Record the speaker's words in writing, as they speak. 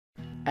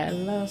I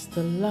lost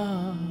a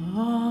lot.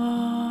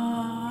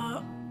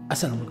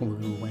 Assalamualaikum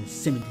everyone,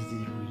 Samir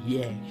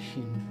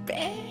reaction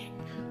back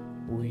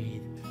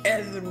with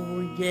other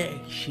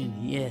reaction.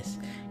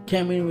 Yes,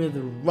 coming with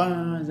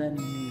Ranz and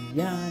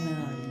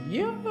Niana.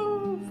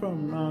 Yo,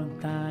 from long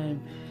time.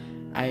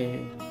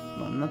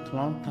 Not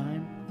long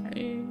time.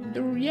 The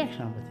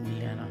reaction with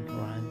Niana and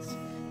Ranz.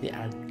 They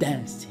are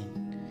dancing.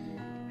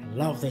 I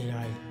love they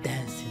are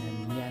dancing,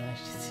 and Niana,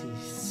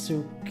 she's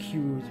so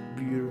cute,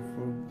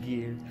 beautiful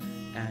girl.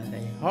 And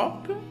I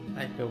hope,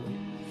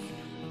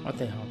 what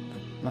I hope,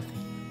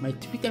 nothing. My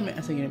Twitter, my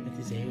Instagram, it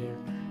is here,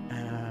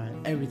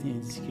 and everything in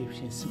the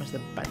description. Smash the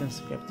button,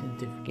 subscribe to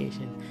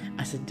notification,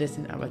 and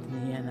suggesting about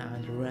Niana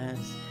and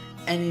Ranz.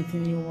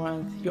 Anything you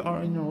want, you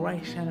are in the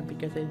right channel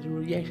because I do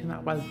reaction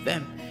about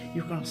them.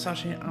 You can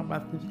search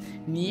about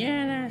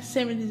Niana,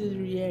 70s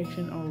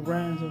reaction or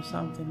Ranz or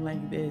something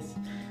like this.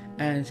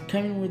 And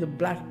coming with the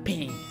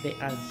Blackpink, they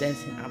are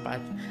dancing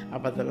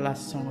about the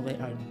last song. They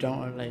are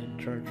down like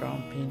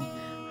jumping.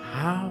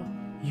 How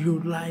you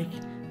like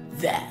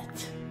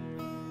that?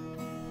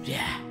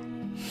 Yeah.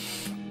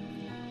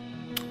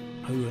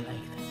 How you like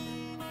that?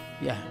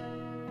 Yeah.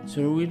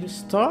 So we'll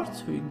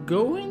start. We're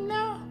going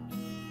now.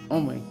 Oh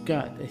my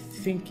God! I'm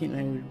thinking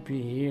I will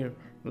be here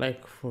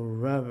like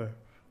forever.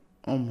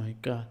 Oh my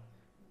God!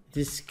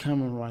 This is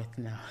coming right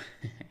now.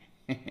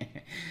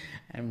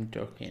 I'm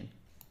joking.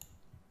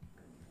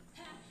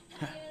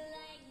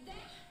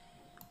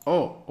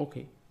 Oh,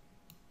 okay.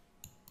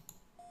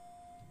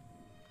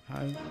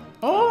 Hi.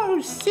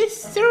 Oh,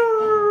 sister!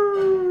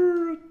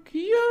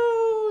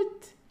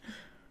 Cute!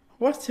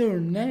 What's her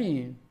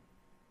name?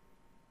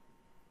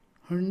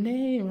 Her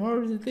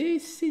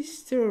this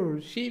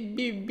sister. She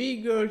be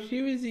bigger.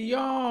 She was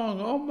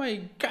young. Oh my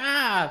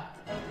God!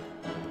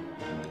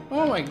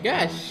 Oh my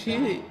gosh,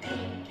 she...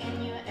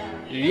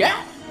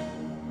 Yeah!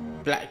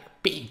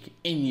 Blackpink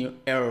in your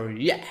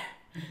area.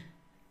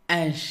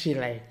 And she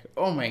like,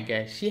 oh my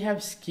God, she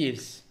have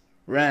skills.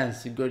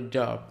 Ranz, good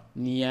job.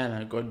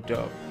 Niana, good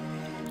job.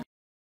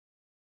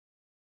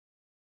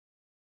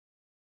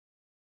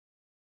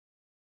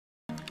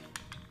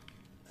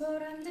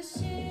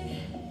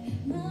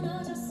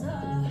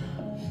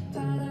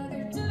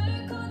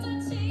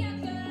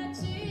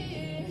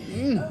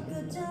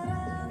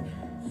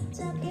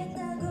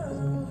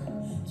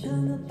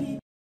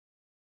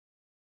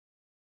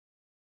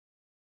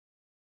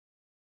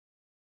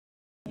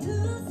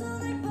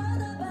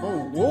 Oh,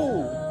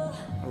 whoa!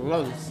 I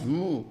love this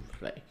move,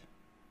 like,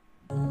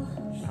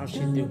 how she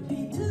do.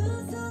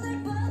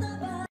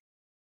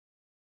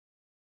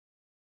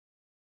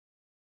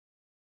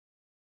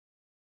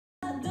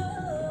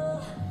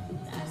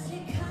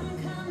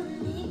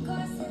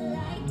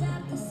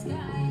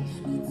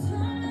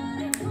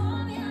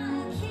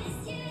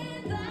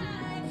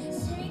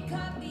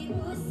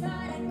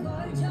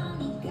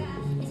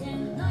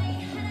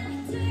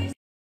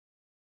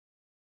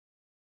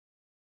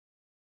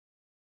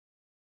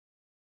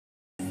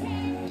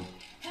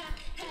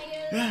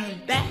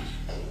 Like that.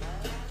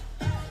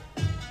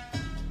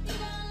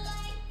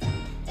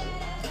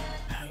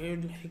 How you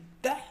like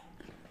that?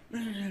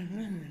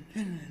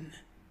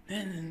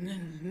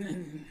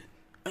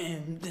 I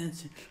am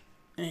dancing.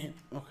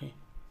 Okay,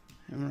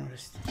 I'm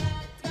resting.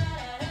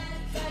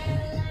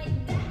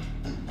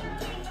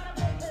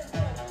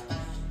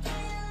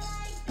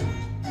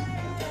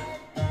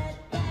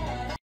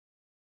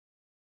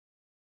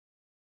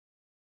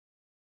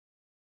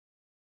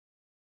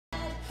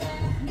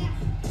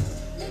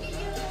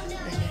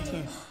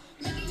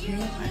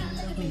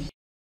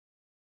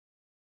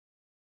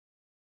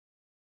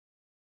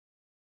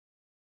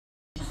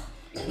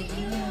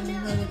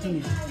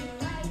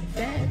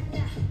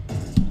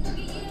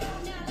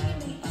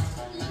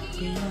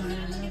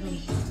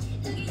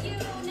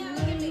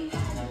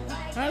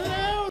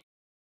 Hello.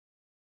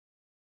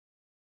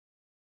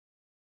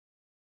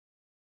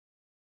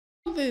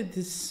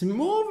 This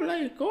move,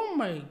 like, oh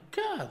my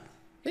God,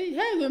 they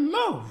have the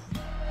move.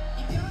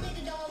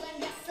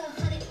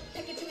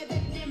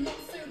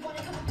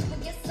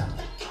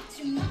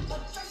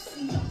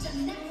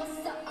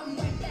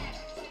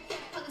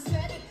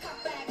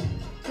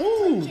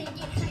 Ooh.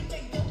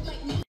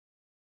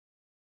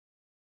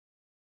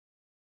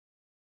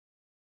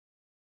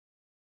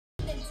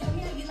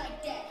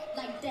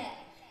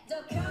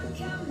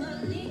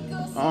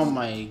 Oh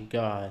my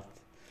God.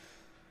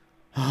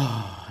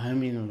 Oh,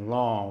 I'm in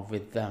love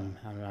with them.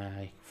 I'm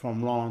like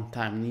from long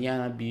time.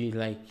 Niana be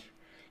like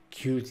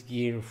cute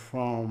girl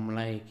from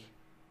like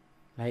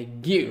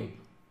girl.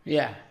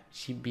 Yeah,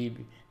 she be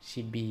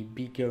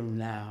bigger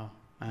now.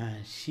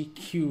 And she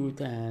cute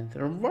and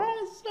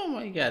Ranz, oh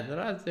my God,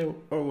 Ranz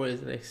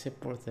always like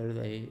support her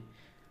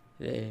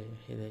the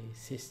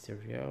sister,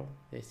 yo,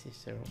 the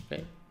sister,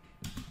 okay?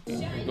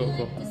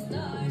 Go.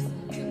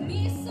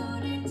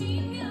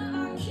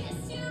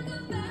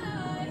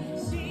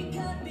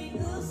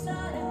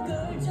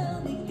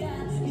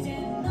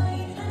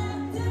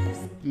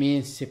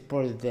 Means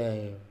support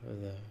their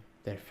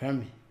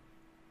family,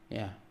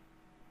 yeah,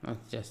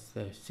 not just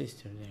the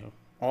sister.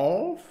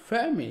 all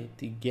family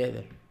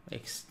together,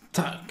 like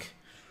stuck.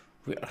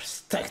 We are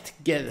stuck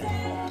together.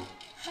 Yeah.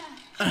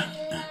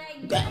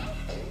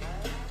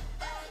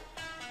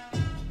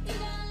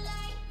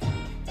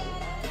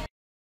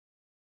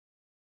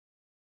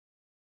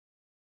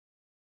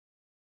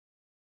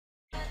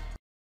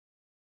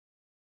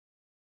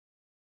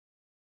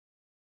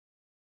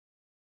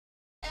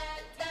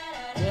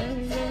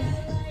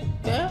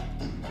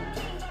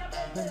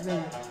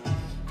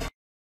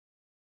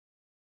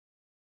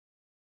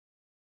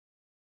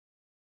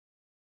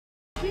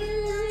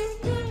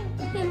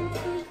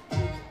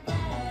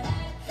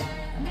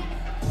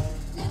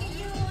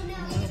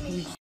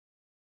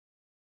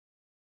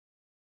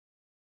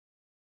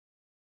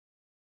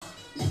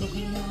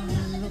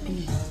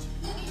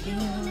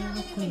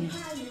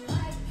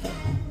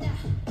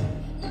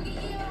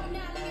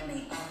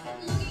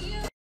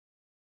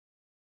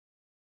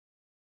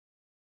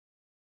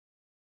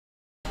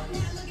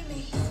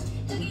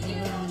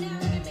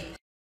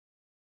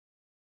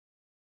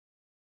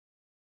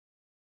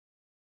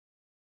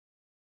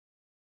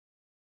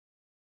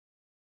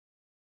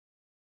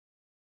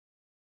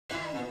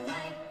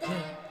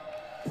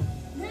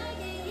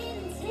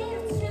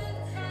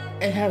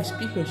 I have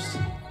speakers.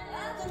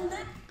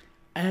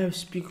 I have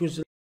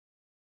speakers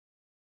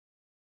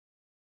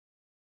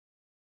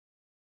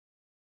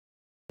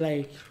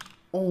like,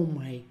 oh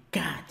my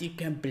god, you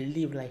can't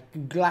believe,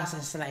 like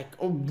glasses, like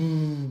oh,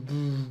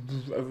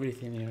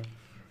 everything, you know.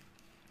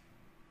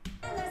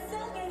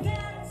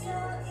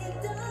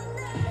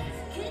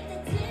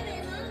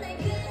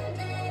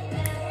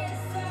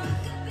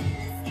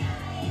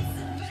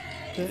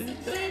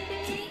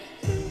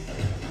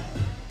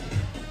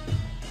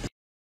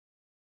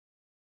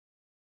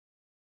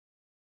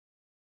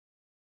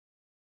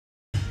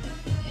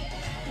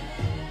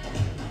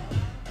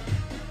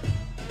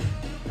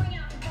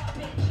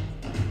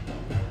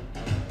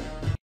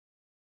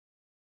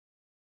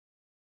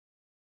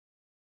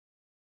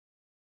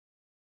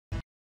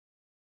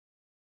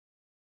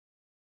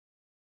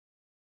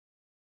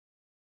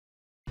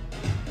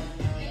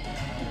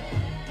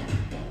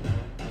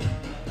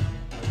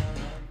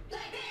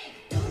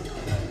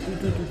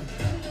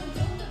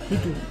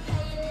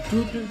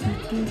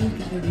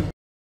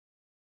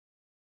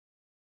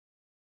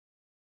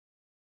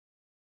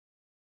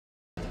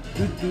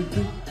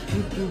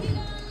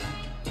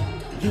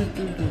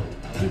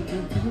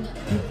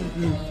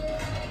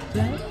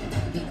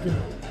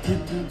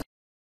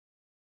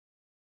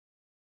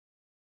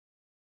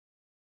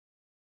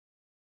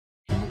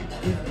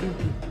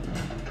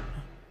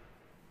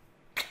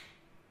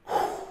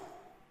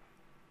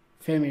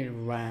 Family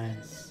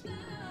Ranz,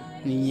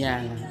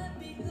 niana,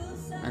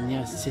 and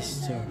your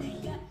sister.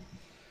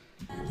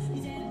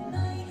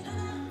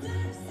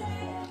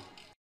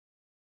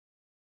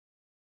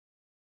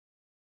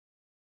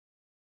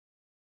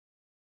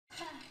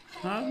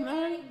 Not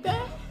like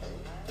that.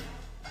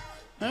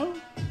 No.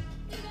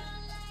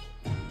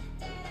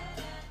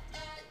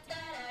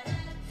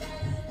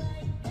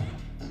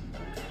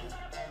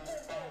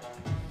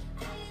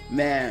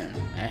 Man,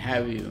 I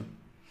have you.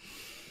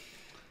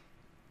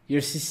 Your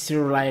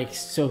sister, like,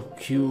 so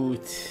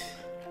cute,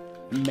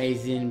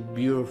 amazing,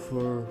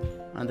 beautiful,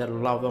 and I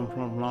love them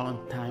from a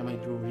long time. I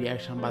do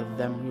reaction about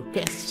them. You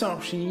can't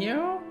search, you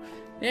know?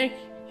 Like,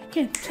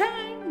 you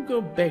can go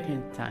back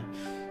in time.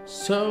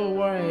 So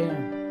where I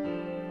am.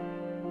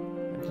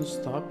 I can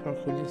stop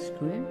recording the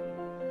screen.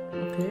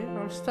 Okay,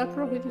 I'll stop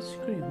recording the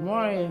screen. Where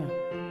I am.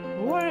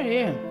 Where I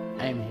am.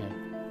 I am here.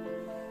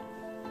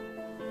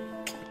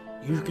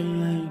 You can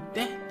like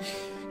that.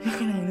 You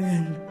can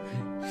like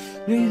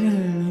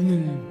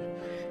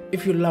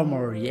if you love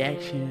more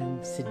reaction,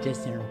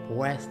 suggesting,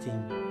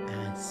 requesting,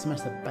 and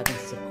smash the button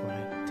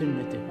subscribe, turn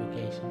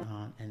notification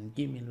on, and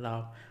give me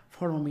love.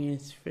 Follow me on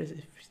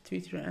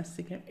Twitter and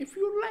Instagram. If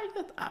you like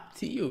that, up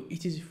to you.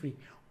 It is free.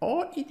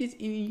 All it is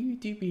in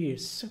YouTube here.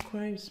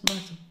 Subscribe,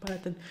 smash the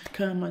button,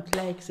 comment,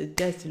 like,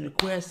 suggesting,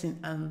 requesting,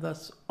 and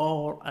that's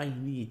all I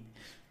need.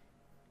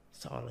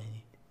 That's all I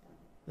need.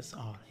 That's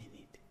all I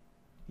need.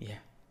 Yeah,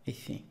 I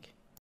think.